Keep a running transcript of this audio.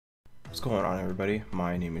What's going on, everybody?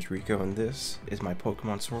 My name is Rico and this is my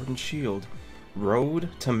Pokemon Sword and Shield Road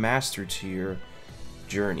to Master Tier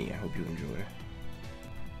journey. I hope you enjoy.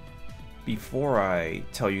 Before I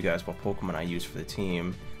tell you guys what Pokemon I use for the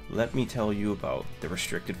team, let me tell you about the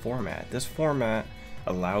restricted format. This format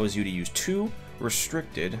allows you to use 2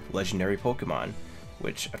 restricted legendary Pokemon,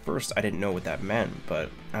 which at first I didn't know what that meant, but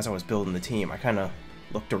as I was building the team, I kind of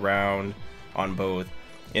looked around on both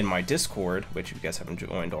in my Discord, which if you guys haven't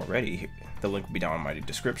joined already, the link will be down in my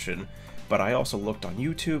description, but I also looked on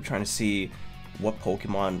YouTube trying to see what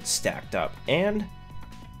Pokemon stacked up, and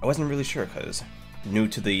I wasn't really sure because new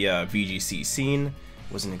to the VGC scene,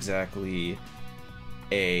 wasn't exactly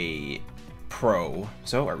a pro,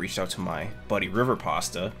 so I reached out to my buddy River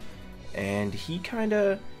Pasta, and he kind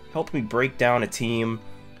of helped me break down a team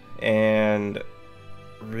and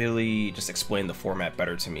really just explain the format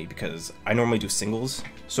better to me, because I normally do singles,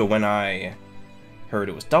 so when I heard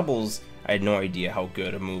it was doubles, I had no idea how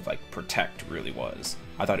good a move like Protect really was.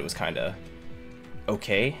 I thought it was kind of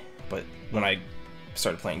okay, but when I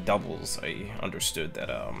started playing doubles, I understood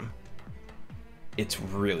that it's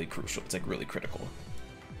really crucial. It's like really critical.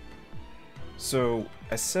 So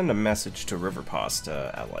I sent a message to River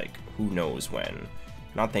Pasta at like who knows when,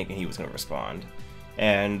 not thinking he was gonna respond,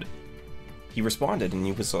 and he responded and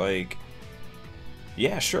he was like,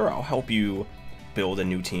 yeah, sure, I'll help you build a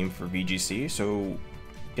new team for VGC. So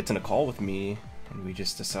gets in a call with me and we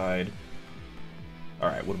just decide, all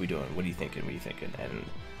right, what are we doing? What are you thinking? What are you thinking? And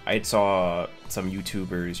I saw some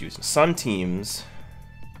YouTubers using Sun teams,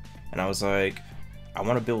 and I was like, I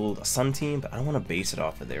want to build a Sun team, but I don't want to base it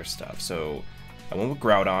off of their stuff. So I went with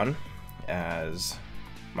Groudon as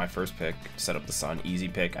my first pick, set up the Sun, easy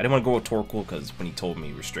pick. I didn't want to go with Torkoal because when he told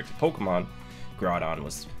me restricted Pokemon, Groudon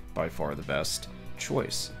was by far the best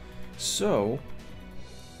choice. So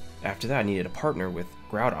after that, I needed a partner with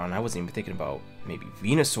Groudon. I wasn't even thinking about maybe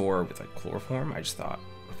Venusaur with like Chloroform. I just thought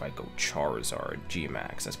if I go Charizard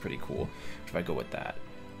G-Max, that's pretty cool. If I go with that.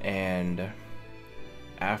 And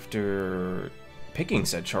after picking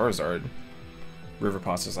said Charizard, River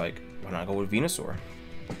Pasta's like, why not go with Venusaur?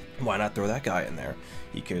 Why not throw that guy in there?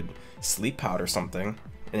 He could sleep powder something,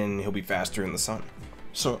 and he'll be faster in the sun.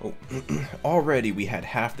 So already we had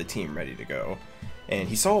half the team ready to go. And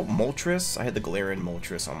he saw Moltres. I had the Galarian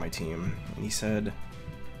Moltres on my team, and he said,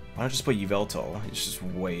 why not just put Yveltal? It's just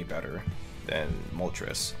way better than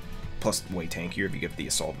Moltres. Plus way tankier if you get the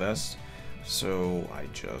Assault Vest. So I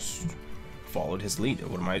just followed his lead.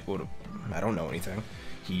 I don't know anything.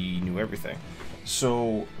 He knew everything.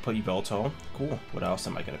 So put Yveltal. Cool. What else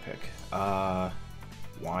am I gonna pick?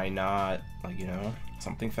 Why not, like, you know,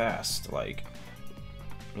 something fast, like,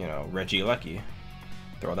 you know, Regieleki.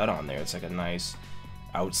 Throw that on there. It's like a nice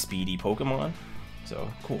outspeedy Pokemon. So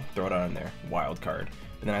cool, throw it on there. Wild card.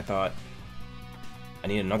 And then I thought, I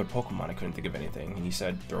need another Pokemon. I couldn't think of anything. And he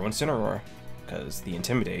said, throw Incineroar, because the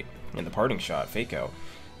Intimidate and the Parting Shot, Fake Out.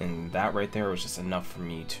 And that right there was just enough for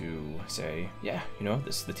me to say, yeah, you know,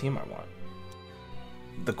 this is the team I want.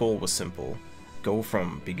 The goal was simple. Go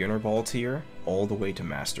from beginner ball tier all the way to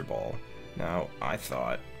master ball. Now, I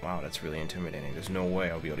thought, wow, that's really intimidating. There's no way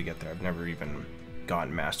I'll be able to get there. I've never even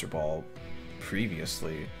gotten master ball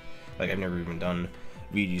previously. Like, I've never even done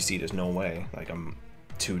VGC. There's no way. Like, I'm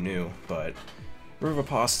too new. But River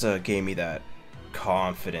Pasta gave me that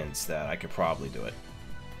confidence that I could probably do it.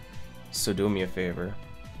 So do me a favor.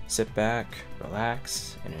 Sit back,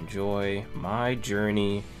 relax, and enjoy my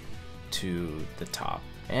journey to the top.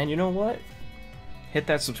 And you know what? Hit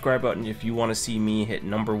that subscribe button if you want to see me hit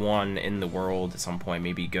 #1 in the world at some point.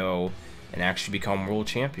 Maybe go and actually become world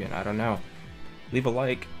champion. I don't know. Leave a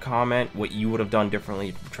like, comment what you would have done differently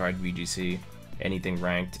if you tried VGC, anything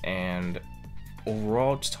ranked, and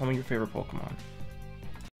overall, just tell me your favorite Pokemon.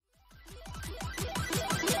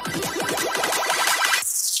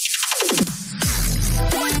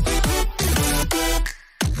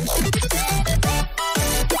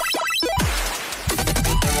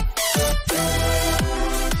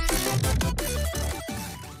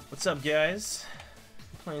 What's up, guys?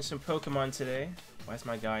 I'm playing some Pokemon today. Why is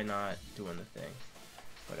my guy not doing the thing?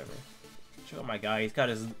 Whatever. Check out my guy. He's got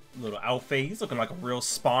his little outfit. He's looking like a real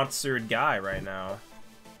sponsored guy right now.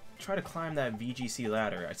 Try to climb that VGC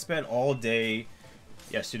ladder. I spent all day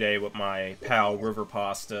yesterday with my pal River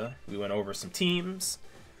Pasta. We went over some teams.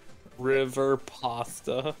 River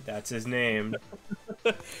Pasta. That's his name.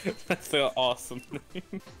 That's an awesome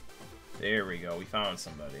name. There we go. We found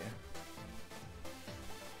somebody.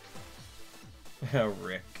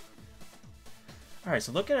 Rick. Alright,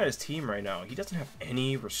 so looking at his team right now, he doesn't have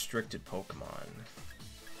any restricted Pokemon.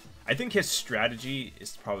 I think his strategy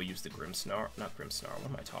is to probably use the Grimmsnarl. Not Grimmsnarl. What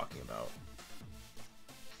am I talking about?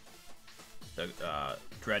 The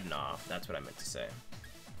Dreadnought. That's what I meant to say.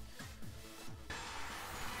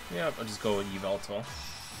 Yep, I'll just go with Yveltal.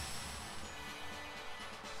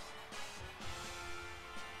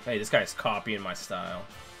 Hey, this guy's copying my style.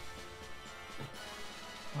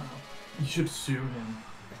 Wow. You should sue him.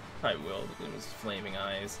 I will. Look at his flaming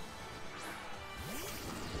eyes.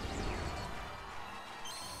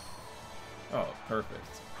 Oh,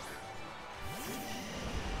 perfect.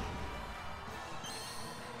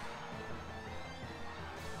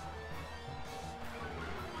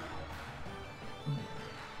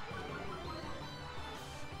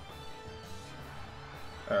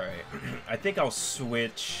 Alright, I think I'll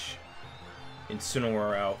switch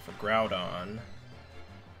Incineroar out for Groudon.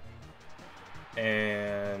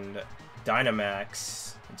 And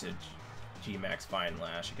Dynamax into G-Max Fine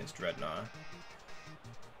Lash against Dreadnought.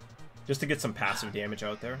 Just to get some passive damage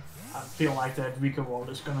out there. I feel like that Rico wall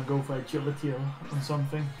is gonna go for agility or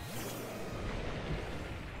something.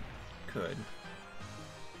 Could.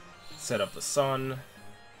 Set up the sun.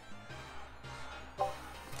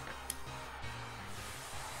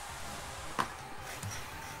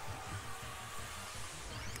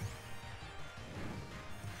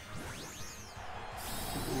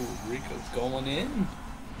 Ooh, Rico's going in.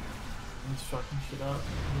 He's fucking shit up.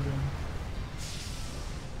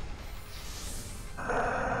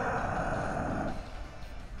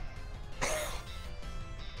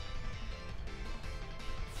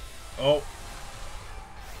 Oh.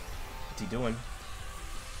 What's he doing?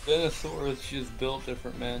 Venusaur is just built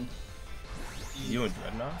different, man. He's doing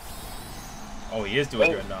Dreadnought? Oh, he is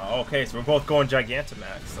doing Dreadnought. Okay, so we're both going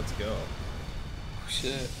Gigantamax. Let's go. Oh,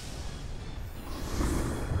 shit.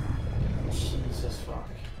 Jesus fuck.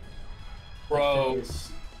 Bro. That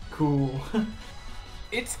is cool.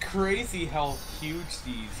 It's crazy how huge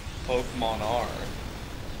these Pokemon are.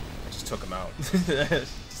 I just took him out.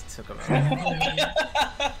 Just took him out.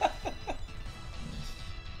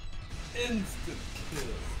 Instant kill.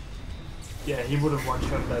 Yeah, he would have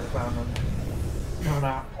one-shot that Groudon.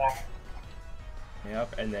 No.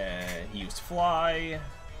 Yep, and then he used Fly.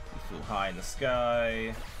 He flew high in the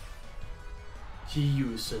sky. He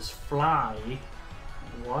uses Fly.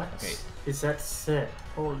 What? Okay. Is that set?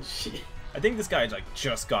 Holy shit. I think this guy like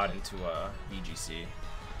just got into VGC,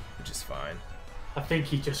 which is fine. I think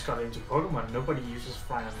he just got into Pokemon. Nobody uses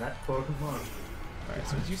Fly on that Pokemon. Alright,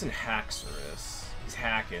 so he's using Haxorus. He's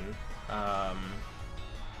hacking. I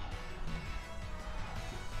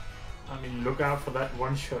mean, look out for that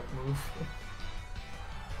one-shot move.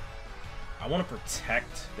 I want to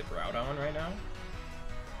protect the Groudon right now.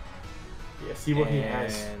 Yeah, see what he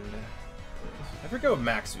has. And I forget what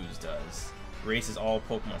Max Ooze does. Raises all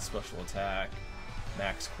Pokemon special attack.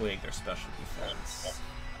 Max Quake, their special defense.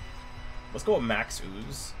 Let's go with Max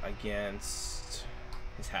Ooze against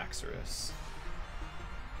his Haxorus.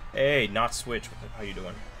 Hey, not switch. How you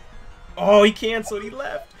doing? Oh, he canceled. He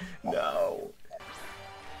left. No.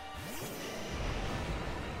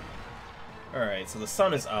 Alright, so the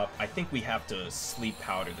sun is up. I think we have to sleep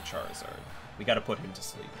powder the Charizard. We gotta put him to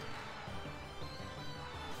sleep.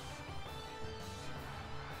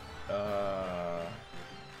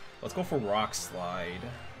 Let's go for Rock Slide.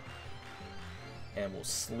 And we'll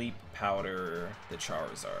sleep powder the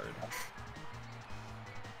Charizard.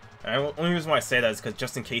 And the only reason why I say that is because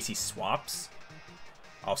just in case he swaps,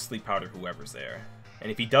 I'll sleep powder whoever's there.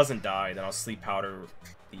 And if he doesn't die, then I'll sleep powder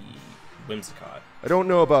the Whimsicott. I don't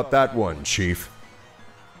know about that one, Chief.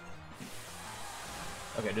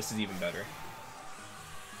 Okay, this is even better.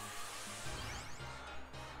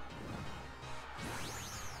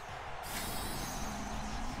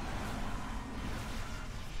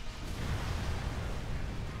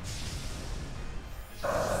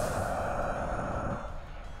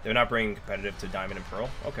 They're not bringing competitive to Diamond and Pearl?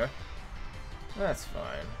 Okay. That's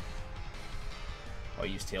fine. I'll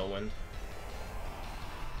use Tailwind.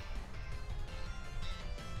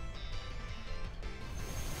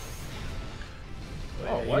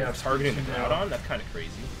 Oh, what? Yeah, Targeting the Groudon? That's kind of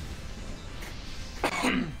crazy.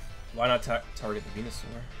 Why not target the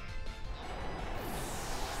Venusaur?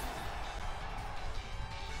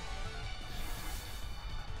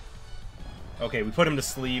 Okay, we put him to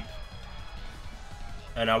sleep.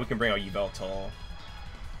 And now we can bring out Yveltal.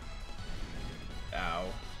 Ow.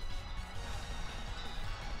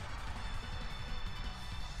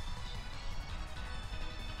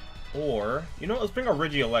 Or, you know, let's bring out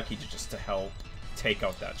Regieleki just to help take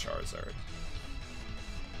out that Charizard.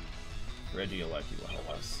 Regieleki will help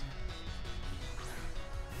us.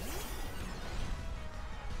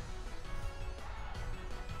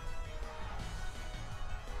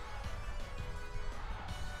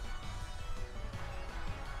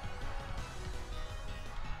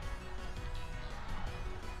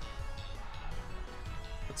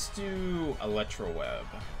 Let's do Electro Web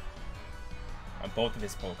on both of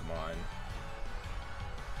his Pokemon.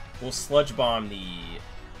 We'll Sludge Bomb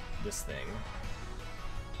this thing.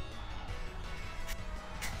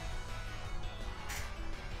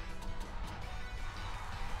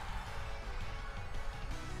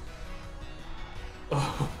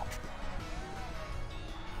 Oh.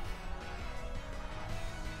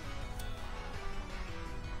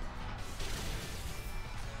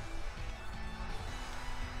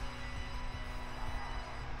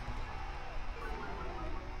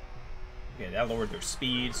 Okay, that lowered their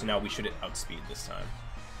speed, so now we should outspeed this time.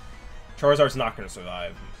 Charizard's not going to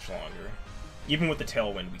survive much longer. Even with the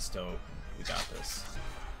Tailwind, we got this.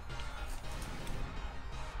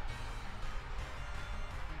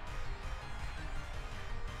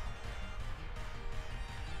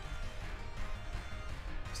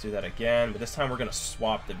 Let's do that again, but this time we're going to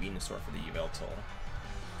swap the Venusaur for the Yveltal.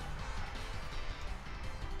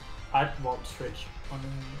 I won't switch on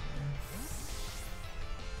him.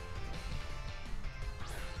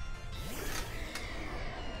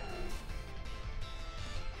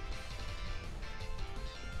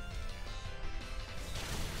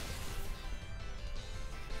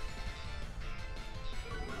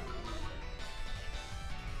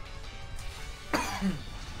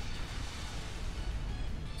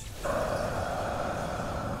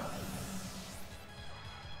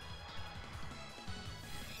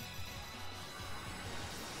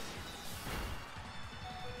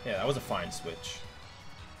 Yeah, that was a fine switch.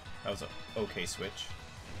 That was an okay switch.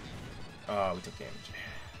 We took damage.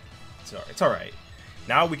 It's alright.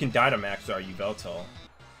 Now we can Dynamax with our Yveltal.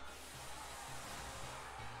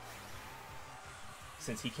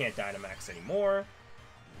 Since he can't Dynamax anymore,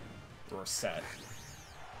 we're set.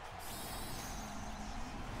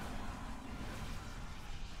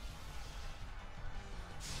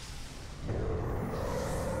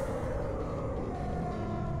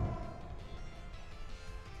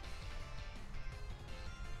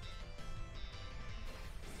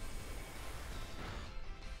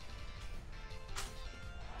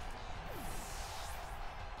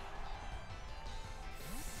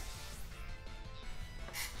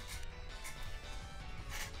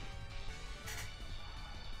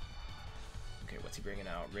 What's he bringing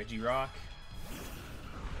out? Regirock?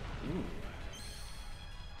 Ooh.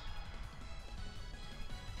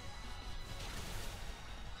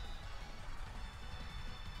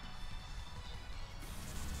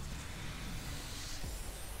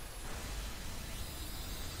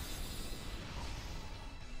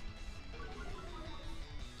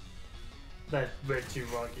 That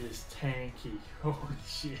Regirock is tanky. Holy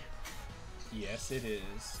shit. Yes, it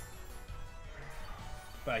is.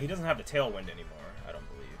 But he doesn't have the Tailwind anymore, I don't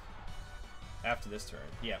believe. After this turn.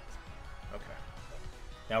 Yep. Okay.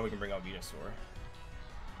 Now we can bring out Venusaur.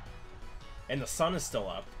 And the sun is still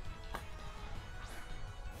up.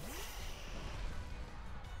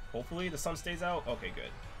 Hopefully the sun stays out. Okay,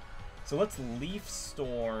 good. So let's Leaf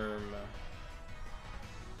Storm.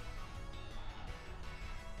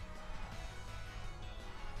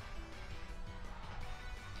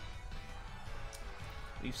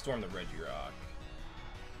 Leaf Storm the Regirock.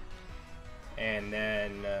 And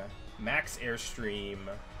then Max Airstream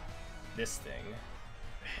this thing.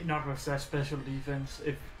 Not with that special defense.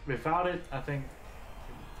 If without it, I think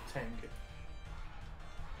tank it.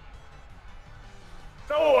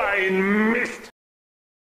 Oh, I missed!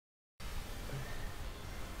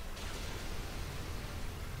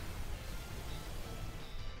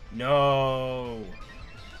 No!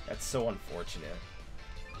 That's so unfortunate.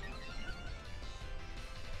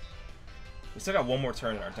 We still got one more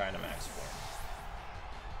turn in our Dynamax form.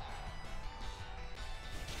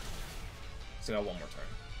 Still got one more turn.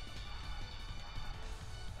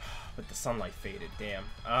 But the sunlight faded, damn.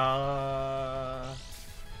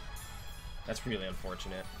 That's really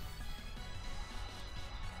unfortunate.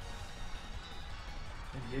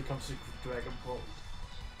 And here comes the Dragon Bolt.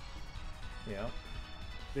 Yeah.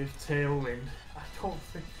 With Tailwind. I don't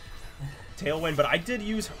think... Tailwind, but I did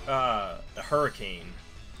use the Hurricane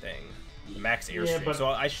thing. The Max Airstream, Yeah, but so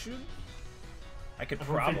I could I don't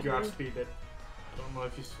probably... think you outspeed it. I don't know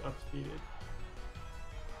if you outspeed it.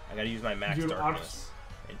 I gotta use my Max You'll Darkness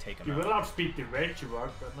and take him You out. will outspeed the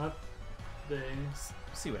Regirock, but not the...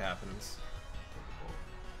 See what happens.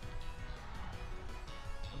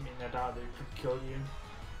 I mean, I doubt it could kill you.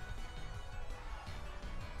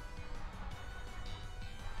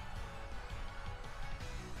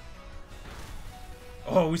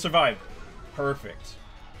 Oh, we survived. Perfect.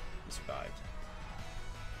 We survived.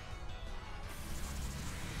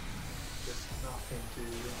 There's nothing to...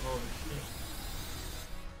 Holy shit.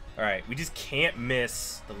 Alright, we just can't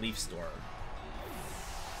miss the Leaf Storm.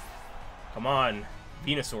 Come on,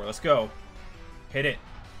 Venusaur, let's go. Hit it.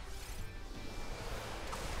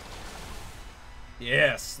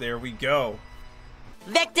 Yes, there we go.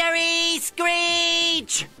 Victory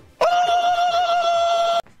Screech!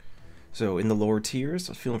 So in the lower tiers,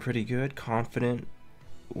 I was feeling pretty good, confident,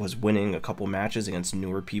 was winning a couple matches against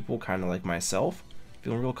newer people, kind of like myself.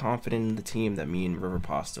 Feeling real confident in the team that me and River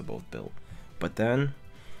Pasta both built. But then,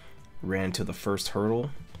 ran to the first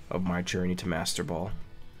hurdle of my journey to Master Ball.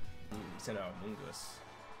 Sent out Mungus,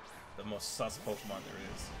 the most sus Pokemon there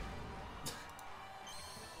is.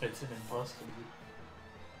 It's an imposter.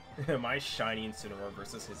 My shiny Incineroar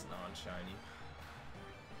versus his non-shiny.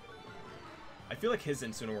 I feel like his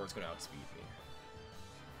Incineroar is going to outspeed me.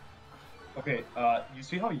 Okay, you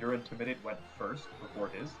see how your Intimidate went first before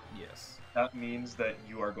his? Yes. That means that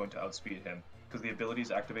you are going to outspeed him, because the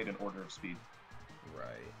abilities activate in order of speed.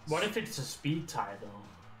 Right. What if it's a speed tie,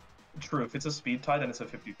 though? True, if it's a speed tie, then it's a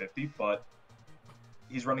 50-50, but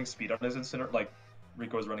he's running speed on his Incineroar, like,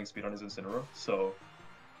 Rico's running speed on his Incineroar, so,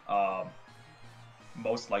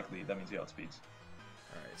 most likely, that means he outspeeds.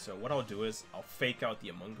 Alright, so what I'll do is, I'll fake out the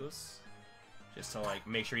Among Us, just to, like,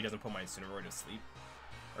 make sure he doesn't put my Incineroar to sleep,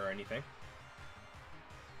 or anything.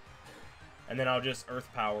 And then I'll just Earth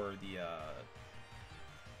Power the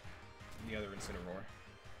other Incineroar.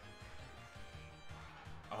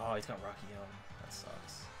 Oh, he's got Rocky Helm. That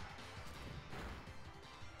sucks.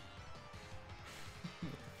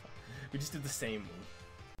 We just did the same move.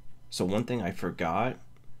 So one thing I forgot,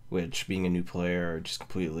 which being a new player just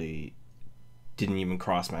completely didn't even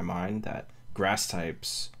cross my mind, that grass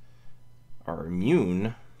types are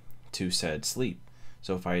immune to said sleep.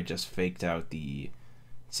 So if I had just faked out the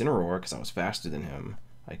Incineroar because I was faster than him,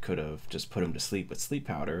 I could have just put him to sleep with Sleep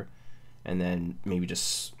Powder and then maybe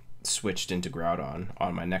just switched into Groudon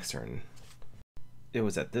on my next turn. It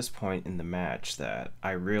was at this point in the match that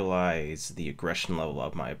I realized the aggression level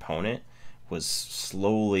of my opponent was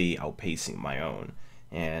slowly outpacing my own.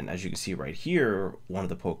 And as you can see right here, one of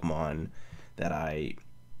the Pokemon that I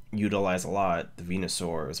utilize a lot, the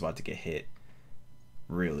Venusaur, is about to get hit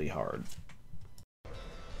really hard.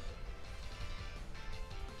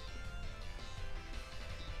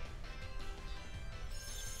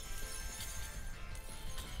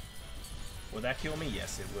 Will that kill me?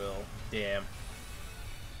 Yes, it will. Damn.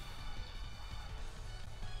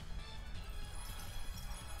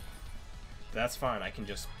 That's fine. I can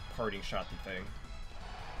just parting shot the thing.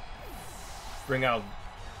 Bring out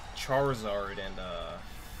Charizard and,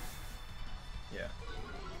 yeah.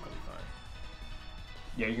 That'll be fine.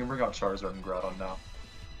 Yeah, you can bring out Charizard and Groudon now.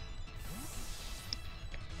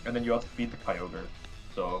 And then you have to beat the Kyogre.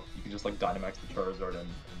 So you can just, like, Dynamax the Charizard and...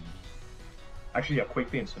 Actually, yeah, Quake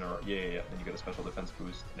the Incineroar. Yeah. Then you get a special defense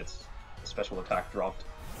boost, and it's a special attack dropped.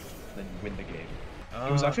 And then you win the game.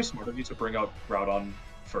 It was actually smart of you to bring out Groudon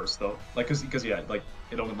first, though. Like, because yeah, like,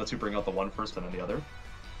 it only lets you bring out the one first and then the other.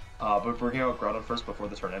 But bringing out Groudon first before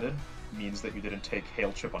the turn ended means that you didn't take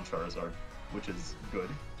Hail Chip on Charizard, which is good.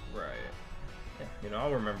 Right. Yeah, you know,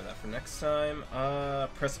 I'll remember that for next time.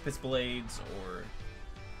 Precipice Blades, or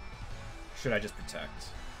should I just Protect?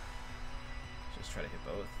 Just try to hit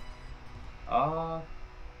both.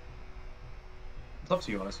 It's up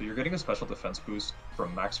to you, honestly. You're getting a special defense boost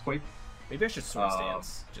from Max Quake. Maybe I should Swords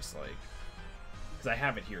Dance, just like... Because I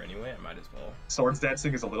have it here anyway, I might as well. Swords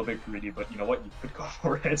Dancing is a little bit greedy, but you know what? You could go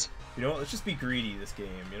for it. You know what? Let's just be greedy this game,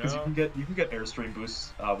 you know? Because you can get Airstream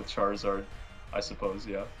boosts with Charizard, I suppose,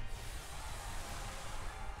 yeah.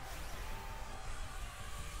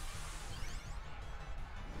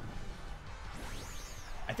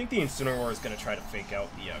 I think the Incineroar is going to try to fake out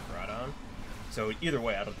the Groudon. So either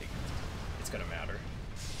way, I don't think it's going to matter.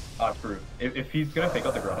 True. If he's going to fake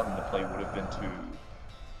out the Groudon, then the play would have been to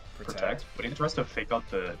protect. But if he tries to fake out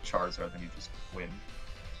the Charizard, then you just win.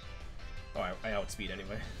 Oh, I outspeed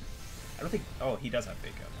anyway. I don't think... Oh, he does have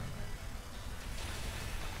fake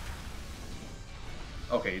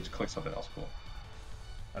out. Okay, he just clicked something else, cool.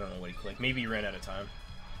 I don't know what he clicked. Maybe he ran out of time.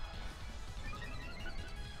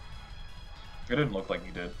 It didn't look like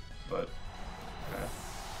he did, but... Okay.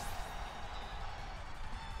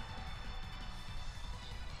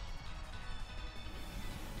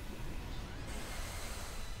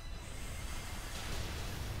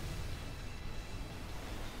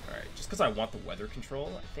 Alright, just because I want the weather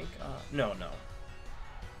control, I think... no.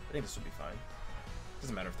 I think this will be fine.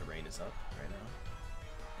 Doesn't matter if the rain is up right now.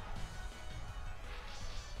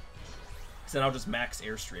 So then I'll just max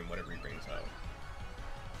Airstream whatever he brings out.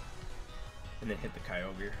 And then hit the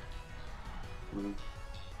Kyogre.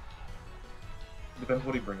 Depends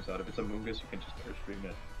what he brings out. If it's a Mungus, you can just Airstream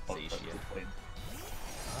it. Zacian.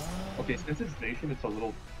 Okay, since it's Zacian, it's a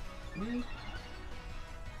little.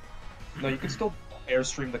 No, you can still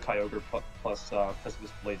airstream the Kyogre plus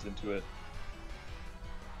Precipice Blades into it.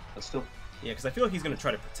 But still. Yeah, because I feel like he's going to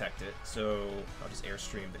try to protect it, so I'll just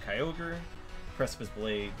airstream the Kyogre, Precipice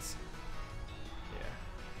Blades. Yeah.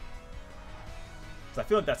 So I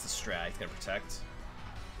feel like that's the strat. He's going to protect.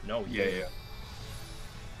 No, Yeah.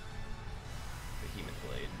 Behemoth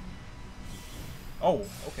Blade. Oh,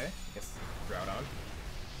 okay. I guess Groudon.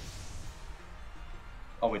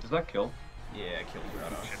 Oh wait, does that kill? Yeah, I killed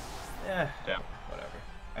Groudon. Yeah. Damn. Whatever.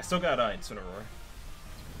 I still got Incineroar.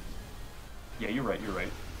 Yeah, you're right.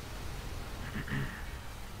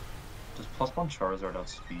 Does +1 Charizard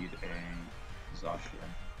outspeed a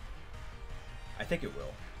Zacian? I think it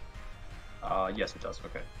will. Yes, it does.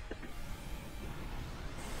 Okay.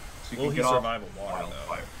 So Will he get off survive a water,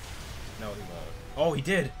 though? Fire. No, he won't. Oh, he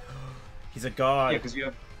did! He's a god.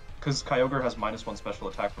 Yeah, because Kyogre has -1 special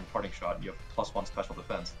attack from Parting Shot, and you have +1 special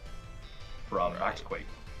defense from Max Quake.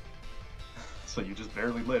 So you just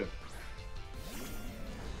barely live.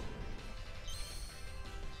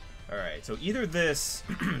 Alright, so either this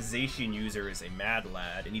Zacian user is a mad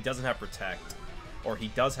lad, and he doesn't have Protect, or he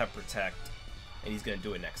does have Protect, and he's gonna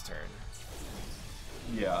do it next turn.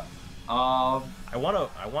 Yeah. I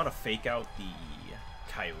wanna fake out the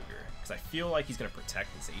Kyogre, because I feel like he's gonna protect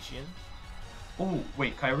the Zacian. Oh,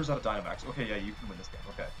 wait, Kyogre's out of Dynamax. Okay, yeah, you can win this game.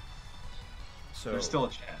 Okay. So there's still a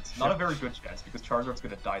chance. Not a very good chance, because Charizard's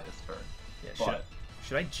gonna die this turn. Yeah,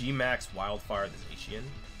 should I G-Max Wildfire the Zacian?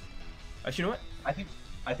 Actually, you know what?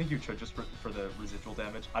 I think you should, just for the residual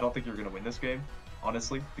damage. I don't think you're gonna win this game,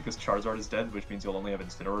 honestly, because Charizard is dead, which means you'll only have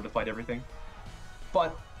Incineroar to fight everything.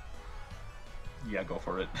 But yeah, go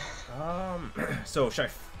for it. So should I?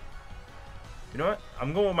 You know what?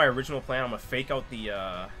 I'm going with my original plan. I'm gonna fake out the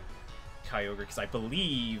Kyogre because I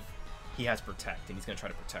believe he has Protect, and he's gonna try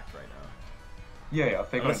to protect right now. Yeah,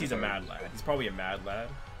 fake. Unless he's a mad lad. He's probably a mad lad.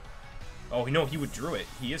 Oh no, he would Druid.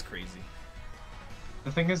 He is crazy.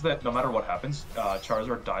 The thing is that no matter what happens,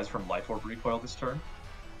 Charizard dies from Life Orb recoil this turn,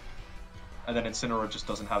 and then Incineroar just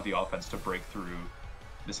doesn't have the offense to break through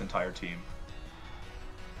this entire team.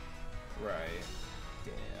 Right.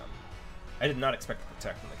 Damn. I did not expect to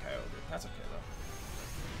protect from the Kyogre. That's okay though.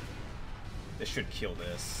 This should kill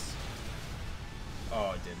this.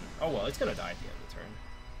 Oh, it didn't. Oh well, it's gonna die at the end of the turn.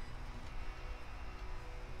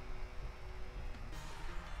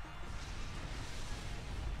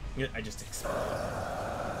 Yeah, I just exploded.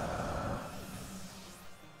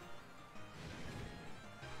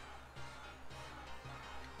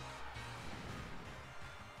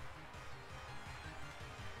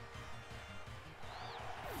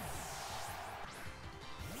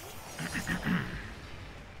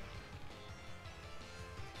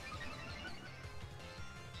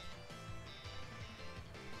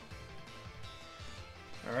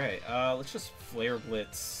 Alright, let's just Flare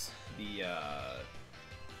Blitz the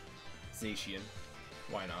Zacian.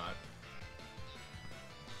 Why not?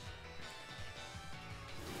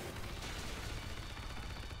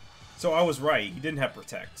 So I was right, he didn't have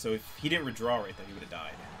Protect, so if he didn't redraw right then he would have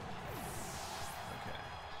died.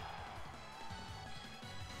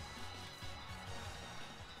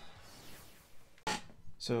 Okay.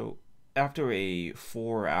 So after a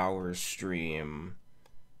 4-hour stream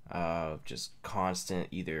of just constant,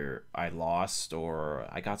 either I lost or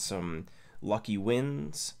I got some lucky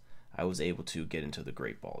wins, I was able to get into the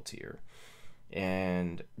Great Ball tier.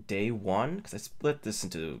 And day 1, because I split this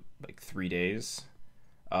into like 3 days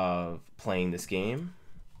of playing this game,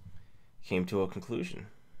 came to a conclusion.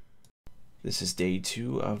 This is day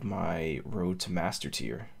 2 of my road to Master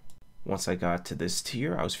tier. Once I got to this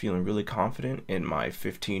tier, I was feeling really confident in my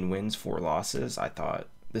 15 wins, 4 losses. I thought,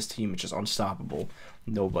 this team is just unstoppable.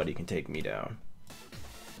 Nobody can take me down.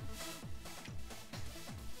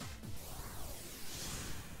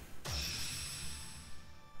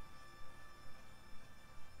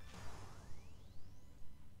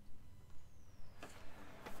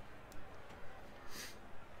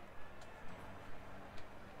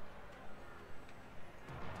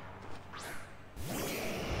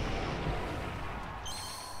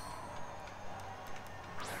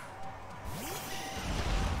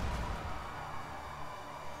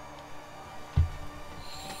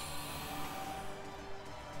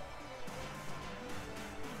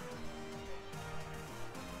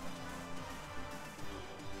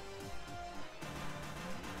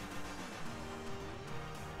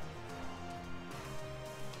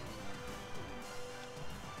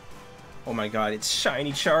 Oh my god, it's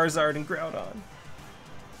shiny Charizard and Groudon.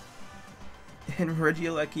 And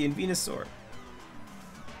Regieleki and Venusaur.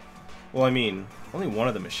 Well, I mean, only one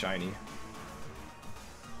of them is shiny.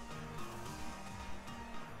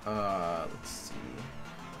 Let's see.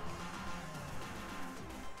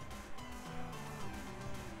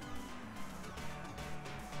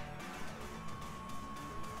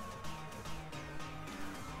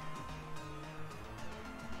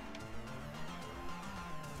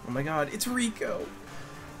 Oh my god, it's Rico!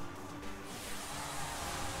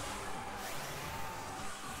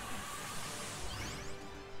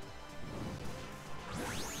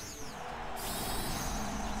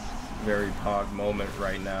 Very Pog moment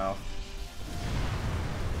right now.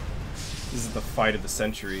 This is the fight of the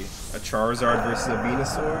century. A Charizard versus a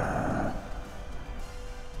Venusaur.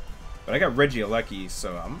 But I got Regieleki,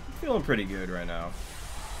 so I'm feeling pretty good right now.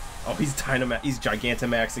 Oh, he's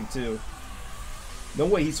Gigantamaxing too. No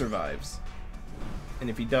way he survives. And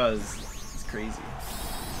if he does, he's crazy.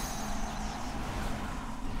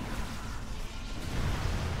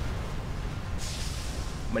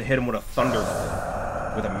 I'm gonna hit him with a Thunderbolt.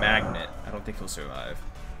 With a Magnet. I don't think he'll survive.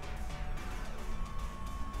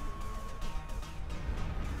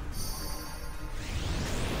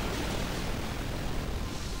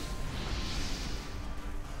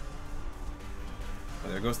 Oh,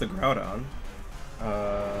 there goes the Groudon.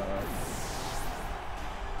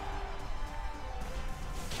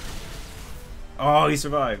 Oh, he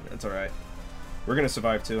survived. That's alright. We're gonna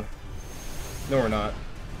survive too. No, we're not.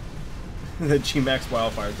 The G-Max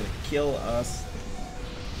Wildfire is gonna kill us.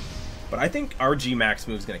 But I think our G-Max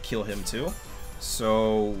move is gonna kill him too.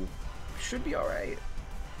 So, should be alright.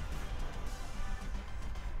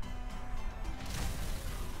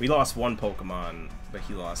 We lost one Pokemon, but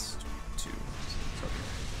he lost two. So it's okay.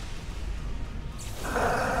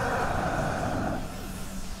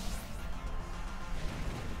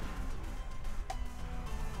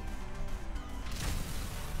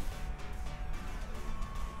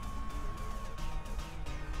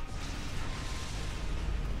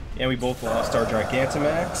 And we both lost our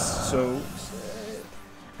Gigantamax, so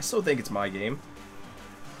I still think it's my game.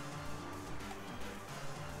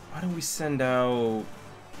 Why don't we send out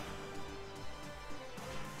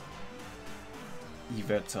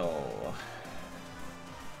Yveltal?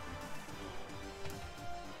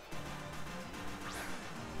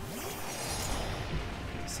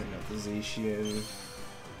 Send out the Zacian.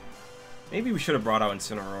 Maybe we should have brought out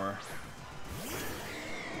Incineroar.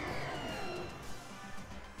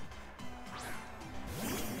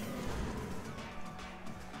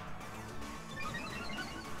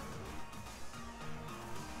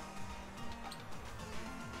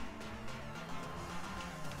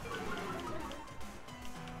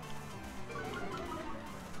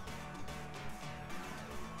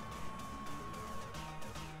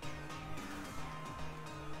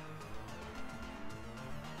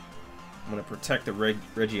 I'm gonna protect the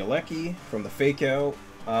Regieleki from the fake out.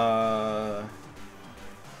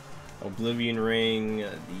 Oblivion Ring,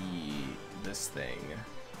 this thing.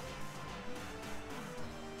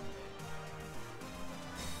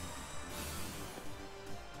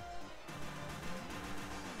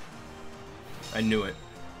 I knew it.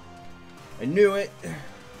 I knew it.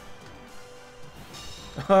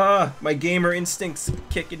 Ah, my gamer instincts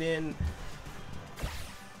kicking in.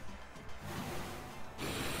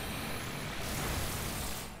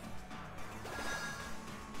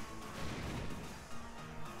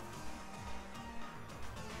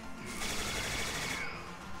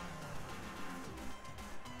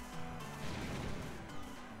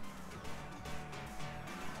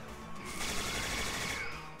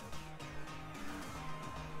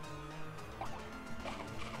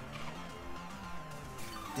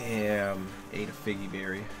 Damn, ate a Figgy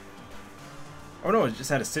Berry. Oh no, it just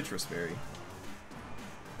had a Citrus Berry.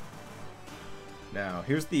 Now,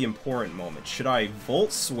 here's the important moment. Should I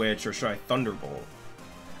Volt Switch or should I Thunderbolt?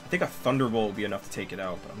 I think a Thunderbolt will be enough to take it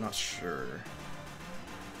out, but I'm not sure.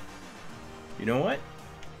 You know what?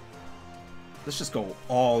 Let's just go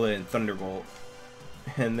all in Thunderbolt.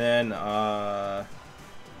 And then, you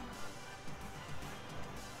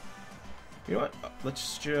know what?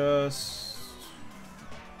 Let's just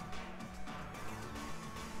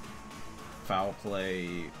foul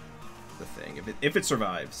play the thing if it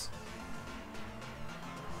survives.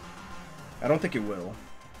 I don't think it will.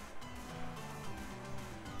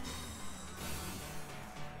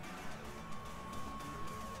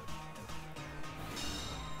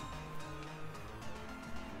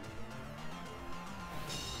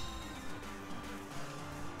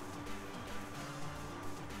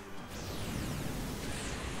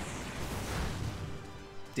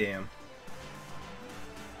 Damn.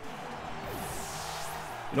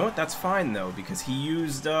 You know what? That's fine though, because he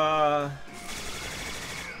used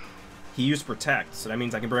he used Protect, so that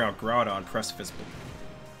means I can bring out Groudon, press Physical.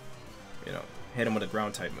 You know, hit him with a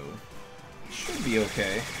ground type move. Should be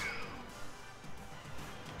okay.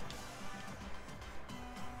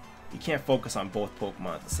 You can't focus on both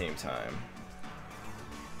Pokemon at the same time.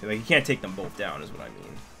 Like, you can't take them both down, is what I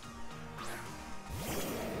mean.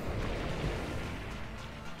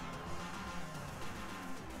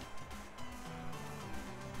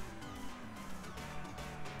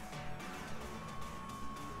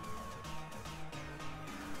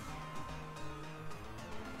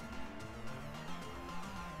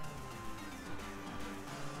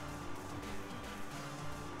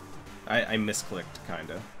 I misclicked,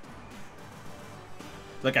 kinda.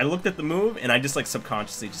 Like, I looked at the move, and I just, like,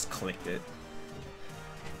 subconsciously just clicked it.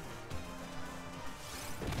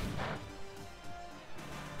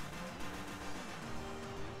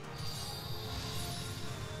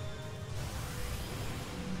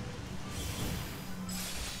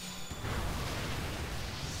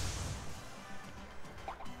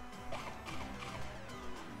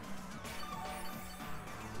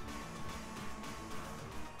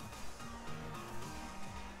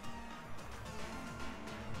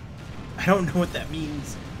 I don't know what that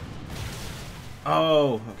means.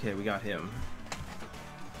 Oh, okay, we got him.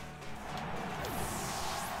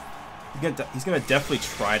 He's gonna definitely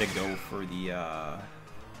try to go for the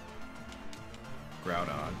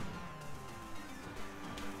Groudon.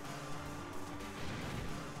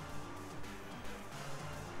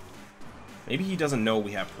 Maybe he doesn't know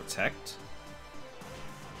we have Protect.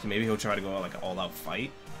 So maybe he'll try to go like an all-out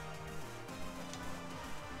fight.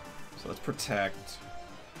 So let's Protect.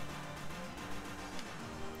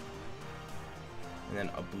 And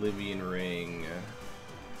then Oblivion Ring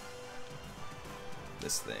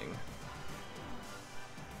this thing.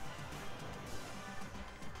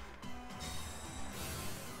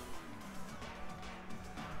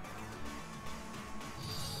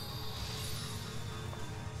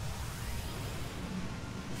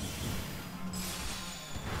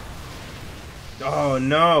 Oh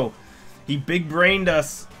no! He big brained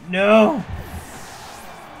us! No!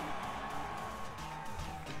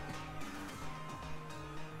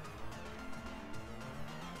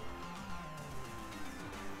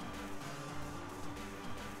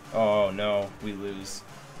 Oh no, we lose.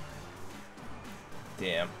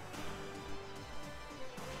 Damn.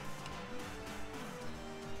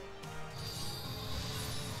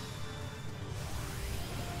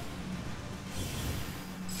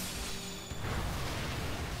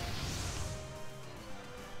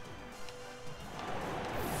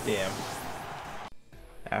 Damn.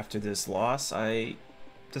 After this loss, I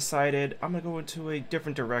decided I'm gonna go into a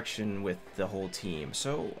different direction with the whole team.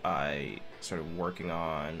 So I started working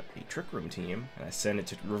on a Trick Room team, and I sent it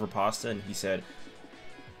to River Pasta, and he said,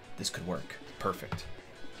 this could work. Perfect.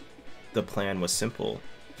 The plan was simple.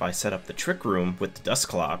 If I set up the Trick Room with the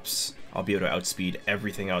Dusclops, I'll be able to outspeed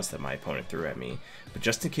everything else that my opponent threw at me. But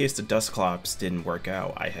just in case the Dusclops didn't work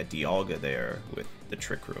out, I had Dialga there with the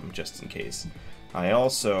Trick Room, just in case. I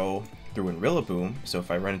also threw in Rillaboom, so if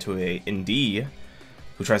I run into a Indy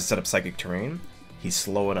who tries to set up Psychic Terrain, he's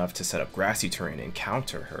slow enough to set up Grassy Terrain and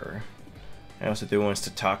counter her. I also threw in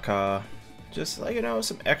Stataka, just like, you know,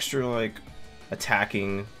 some extra like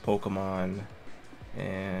attacking Pokemon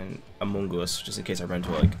and Amoonguss, just in case I run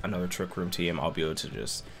into like another Trick Room team, I'll be able to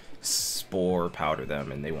just Spore Powder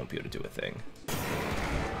them and they won't be able to do a thing.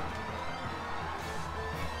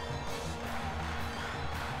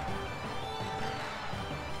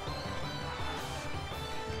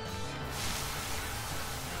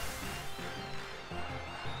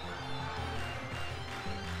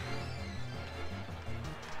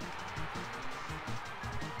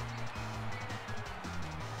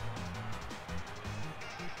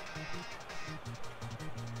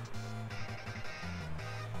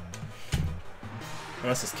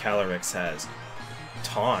 Unless this Calyrex has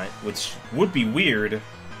Taunt, which would be weird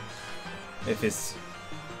if his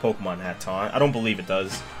Pokemon had Taunt. I don't believe it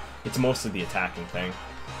does. It's mostly the attacking thing.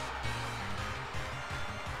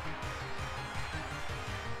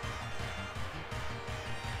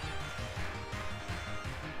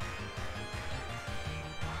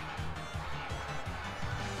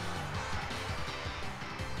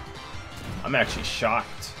 I'm actually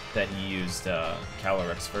shocked that he used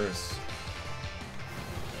Calyrex first.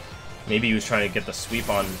 Maybe he was trying to get the sweep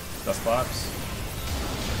on Dusclops.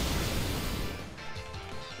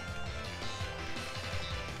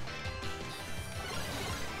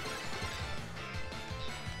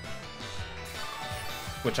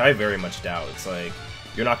 Which I very much doubt. It's like,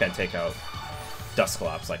 you're not going to take out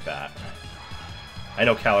Dusclops like that. I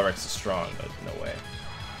know Calyrex is strong, but no way.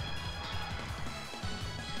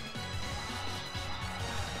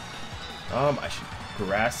 I should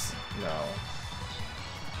grass. No.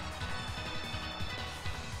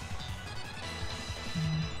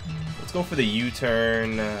 Let's go for the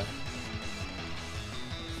U-turn.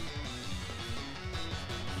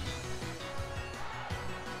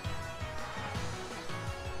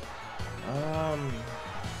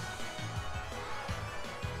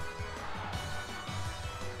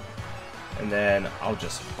 And then I'll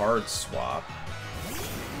just hard swap.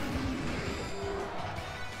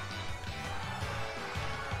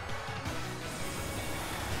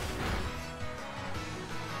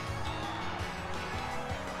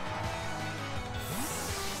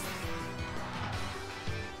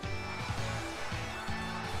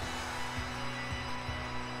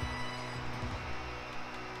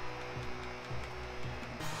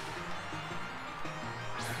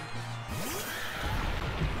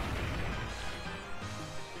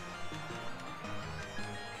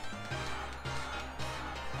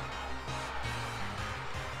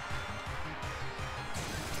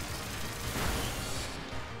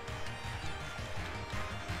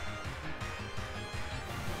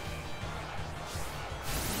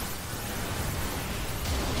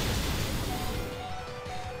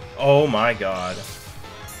 Oh my god.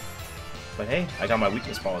 But hey, I got my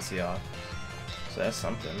weakness policy off. So that's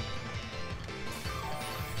something.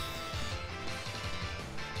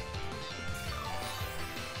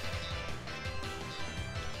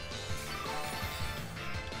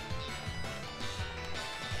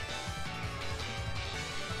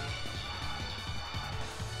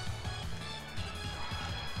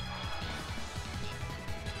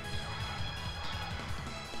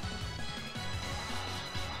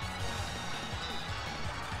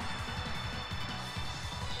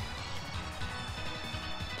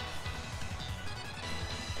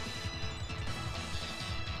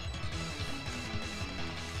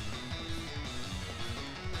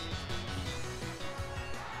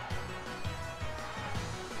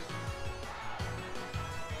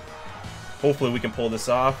 Hopefully we can pull this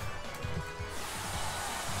off.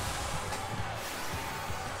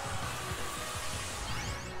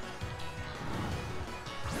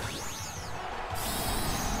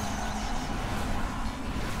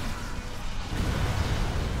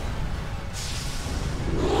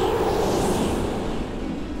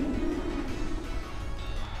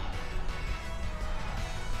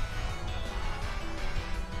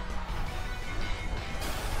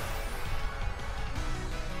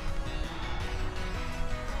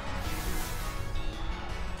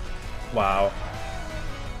 Wow.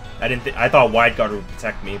 I thought Wide Guard would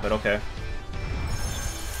protect me, but okay.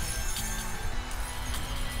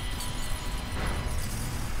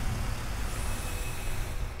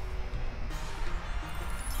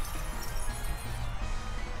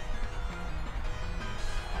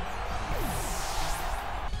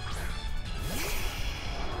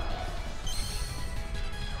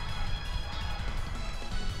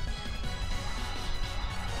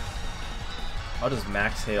 I'll just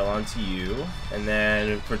Max Hail onto you, and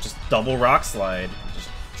then for just double Rock Slide, just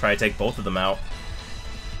try to take both of them out.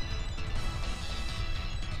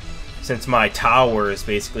 Since my tower is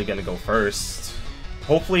basically going to go first.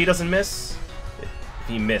 Hopefully he doesn't miss. If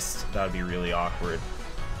he missed, that would be really awkward.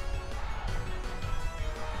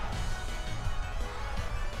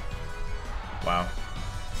 Wow.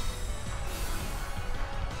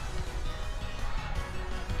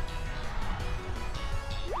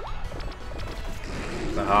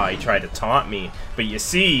 Aha, he tried to taunt me, but you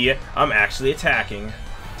see, I'm actually attacking.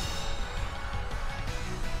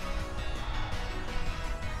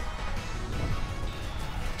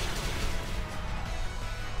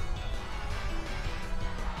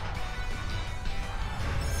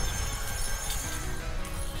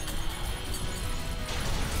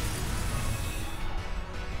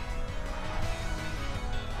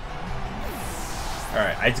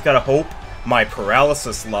 Alright, I just gotta hope my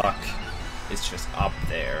paralysis luck is just up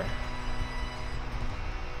there.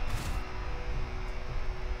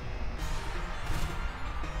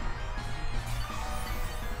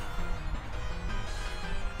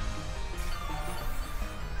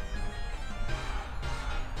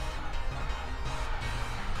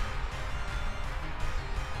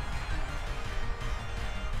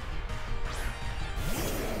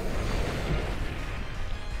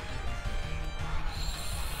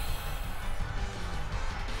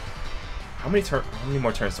 How many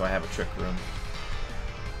more turns do I have a Trick Room?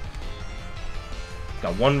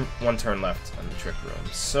 Got one turn left on the Trick Room.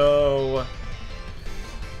 So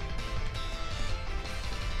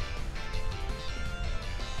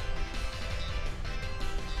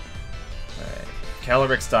alright.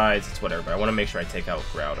 Calyrex dies, it's whatever, but I want to make sure I take out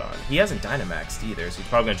Groudon. He hasn't Dynamaxed either, so he's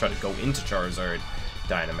probably going to try to go into Charizard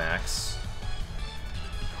Dynamax.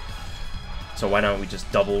 So why don't we just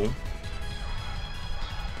double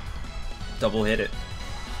hit it?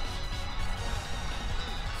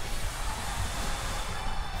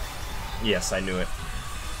 Yes, I knew it.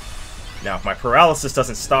 Now, if my paralysis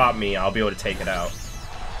doesn't stop me, I'll be able to take it out.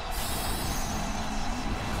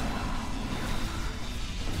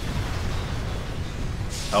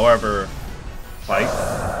 However, if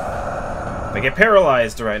I get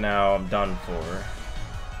paralyzed right now, I'm done for.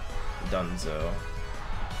 Dunzo.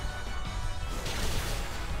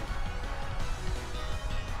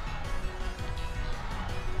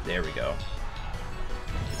 There we go.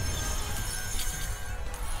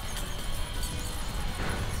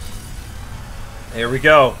 There we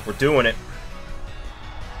go. We're doing it.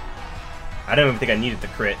 I don't even think I needed the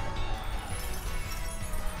crit.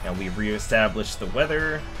 And we reestablished the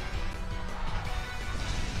weather.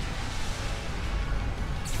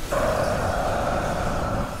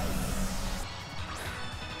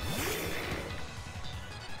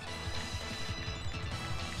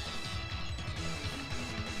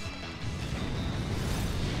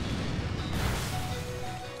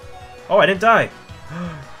 Oh, I didn't die.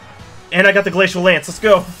 And I got the Glacial Lance. Let's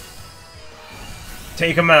go.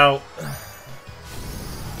 Take him out.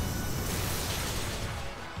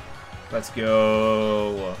 Let's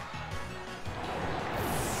go.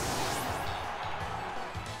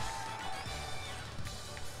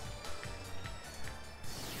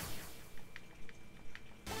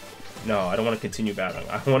 No, I don't want to continue battling.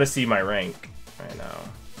 I want to see my rank right now.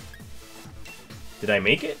 Did I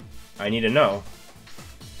make it? I need to know.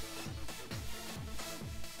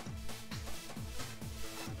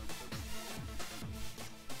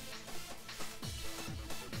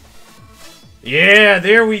 Yeah,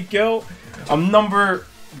 there we go. I'm number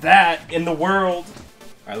that in the world.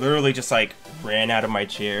 I literally just like ran out of my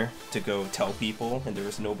chair to go tell people, and there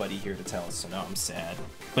was nobody here to tell, so now I'm sad.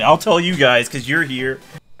 But I'll tell you guys because you're here.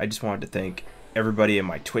 I just wanted to thank everybody in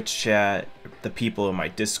my Twitch chat, the people in my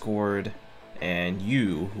Discord, and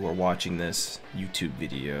you who are watching this YouTube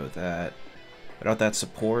video. That without that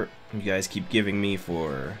support you guys keep giving me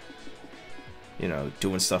for, you know,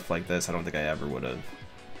 doing stuff like this, I don't think I ever would have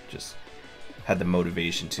just had the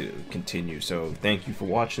motivation to continue. So thank you for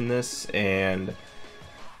watching this, and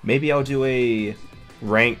maybe I'll do a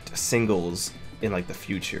ranked singles in like the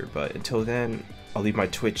future, but until then I'll leave my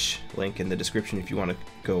Twitch link in the description if you want to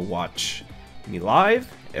go watch me live,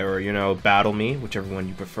 or, you know, battle me, whichever one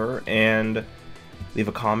you prefer, and leave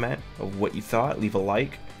a comment of what you thought, leave a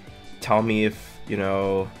like, tell me if, you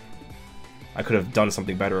know, I could have done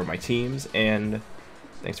something better with my teams, and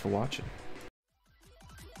thanks for watching.